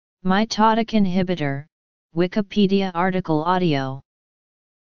Mitotic inhibitor, Wikipedia article audio.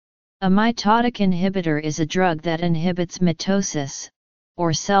 A mitotic inhibitor is a drug that inhibits mitosis,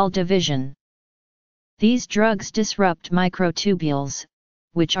 or cell division. These drugs disrupt microtubules,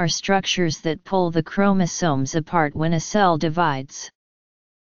 which are structures that pull the chromosomes apart when a cell divides.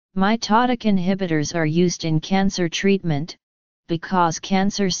 Mitotic inhibitors are used in cancer treatment, because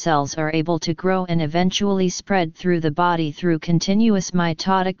cancer cells are able to grow and eventually spread through the body through continuous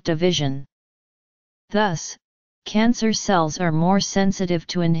mitotic division. Thus, cancer cells are more sensitive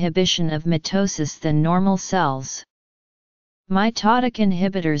to inhibition of mitosis than normal cells. Mitotic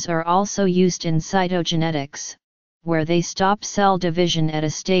inhibitors are also used in cytogenetics, where they stop cell division at a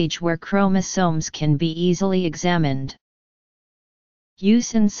stage where chromosomes can be easily examined.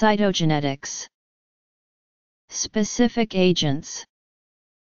 Use in cytogenetics. Specific agents: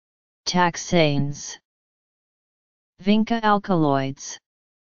 taxanes, vinca alkaloids,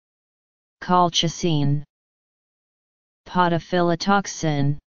 colchicine,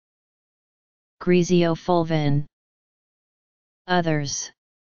 podophyllitoxin, griseofulvin. Others.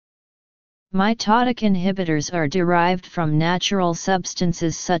 Mitotic inhibitors are derived from natural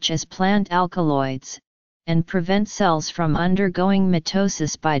substances such as plant alkaloids, and prevent cells from undergoing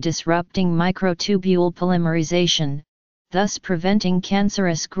mitosis by disrupting microtubule polymerization, thus preventing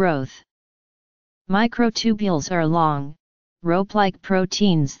cancerous growth. Microtubules are long, rope-like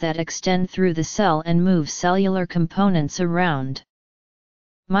proteins that extend through the cell and move cellular components around.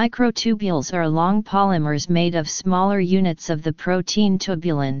 Microtubules are long polymers made of smaller units of the protein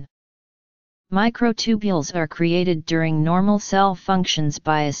tubulin. Microtubules are created during normal cell functions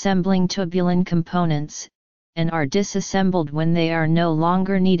by assembling tubulin components, and are disassembled when they are no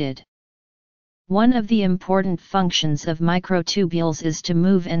longer needed. One of the important functions of microtubules is to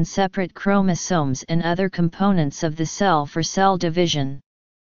move and separate chromosomes and other components of the cell for cell division.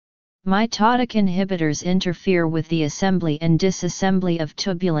 Mitotic inhibitors interfere with the assembly and disassembly of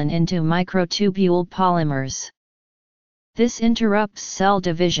tubulin into microtubule polymers. This interrupts cell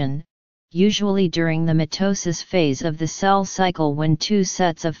division, usually during the mitosis phase of the cell cycle when two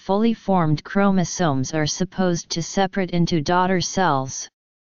sets of fully formed chromosomes are supposed to separate into daughter cells.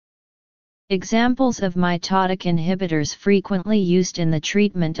 Examples of mitotic inhibitors frequently used in the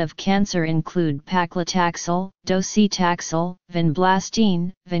treatment of cancer include paclitaxel, docetaxel,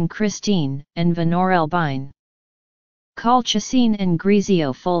 vinblastine, vincristine, and vinorelbine. Colchicine and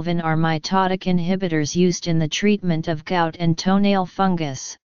griseofulvin are mitotic inhibitors used in the treatment of gout and toenail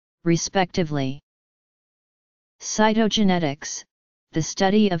fungus, respectively. Cytogenetics, the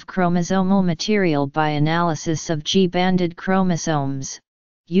study of chromosomal material by analysis of G-banded chromosomes,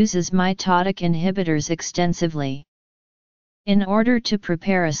 uses mitotic inhibitors extensively. In order to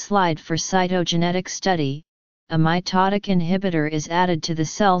prepare a slide for cytogenetic study, a mitotic inhibitor is added to the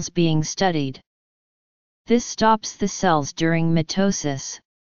cells being studied. This stops the cells during mitosis,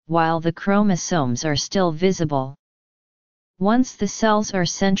 while the chromosomes are still visible. Once the cells are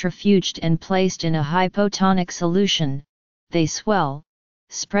centrifuged and placed in a hypotonic solution, they swell,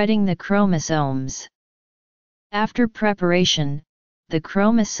 spreading the chromosomes. After preparation, the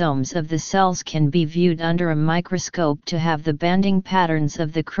chromosomes of the cells can be viewed under a microscope to have the banding patterns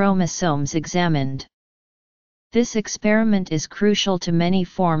of the chromosomes examined. This experiment is crucial to many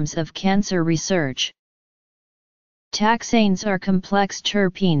forms of cancer research. Taxanes are complex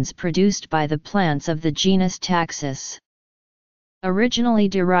terpenes produced by the plants of the genus Taxus. Originally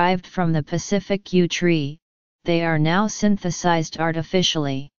derived from the Pacific yew tree, they are now synthesized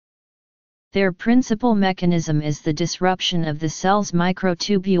artificially. Their principal mechanism is the disruption of the cell's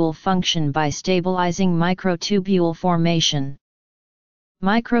microtubule function by stabilizing microtubule formation.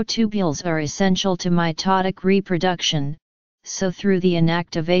 Microtubules are essential to mitotic reproduction, so through the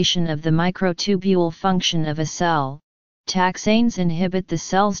inactivation of the microtubule function of a cell, taxanes inhibit the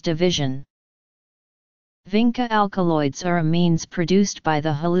cell's division. Vinca alkaloids are amines produced by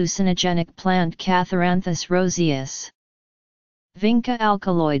the hallucinogenic plant Catharanthus roseus. Vinca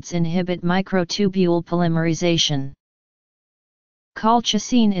alkaloids inhibit microtubule polymerization.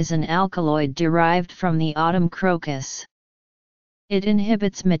 Colchicine is an alkaloid derived from the autumn crocus. It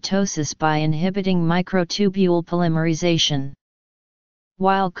inhibits mitosis by inhibiting microtubule polymerization.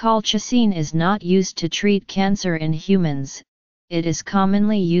 While colchicine is not used to treat cancer in humans, it is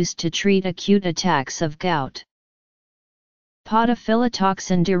commonly used to treat acute attacks of gout.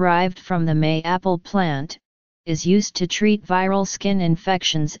 Podophyllitoxin derived from the mayapple plant, is used to treat viral skin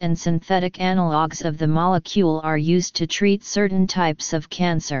infections, and synthetic analogues of the molecule are used to treat certain types of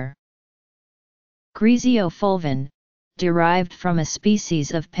cancer. Griseofulvin, derived from a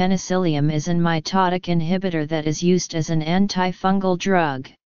species of Penicillium, is an mitotic inhibitor that is used as an antifungal drug.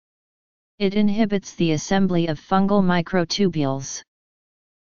 It inhibits the assembly of fungal microtubules.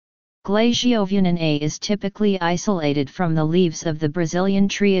 Glagiovunin A is typically isolated from the leaves of the Brazilian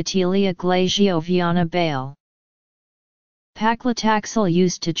tree Atelia glagioviana Bale. Paclitaxel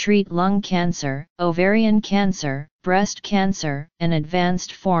used to treat lung cancer, ovarian cancer, breast cancer, and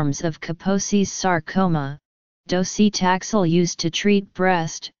advanced forms of Kaposi's sarcoma. Docetaxel used to treat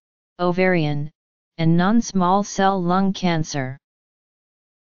breast, ovarian, and non-small cell lung cancer.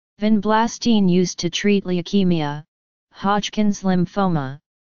 Vinblastine used to treat leukemia, Hodgkin's lymphoma,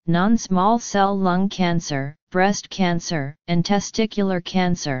 non-small cell lung cancer, breast cancer, and testicular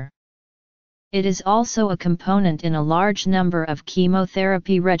cancer. It is also a component in a large number of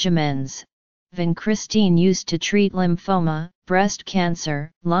chemotherapy regimens. Vincristine used to treat lymphoma, breast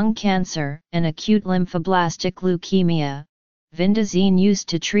cancer, lung cancer, and acute lymphoblastic leukemia. Vindazine used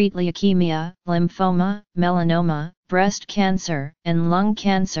to treat leukemia, lymphoma, melanoma, breast cancer, and lung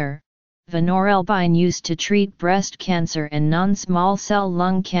cancer. Vinorelbine used to treat breast cancer and non-small cell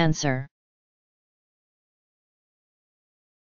lung cancer.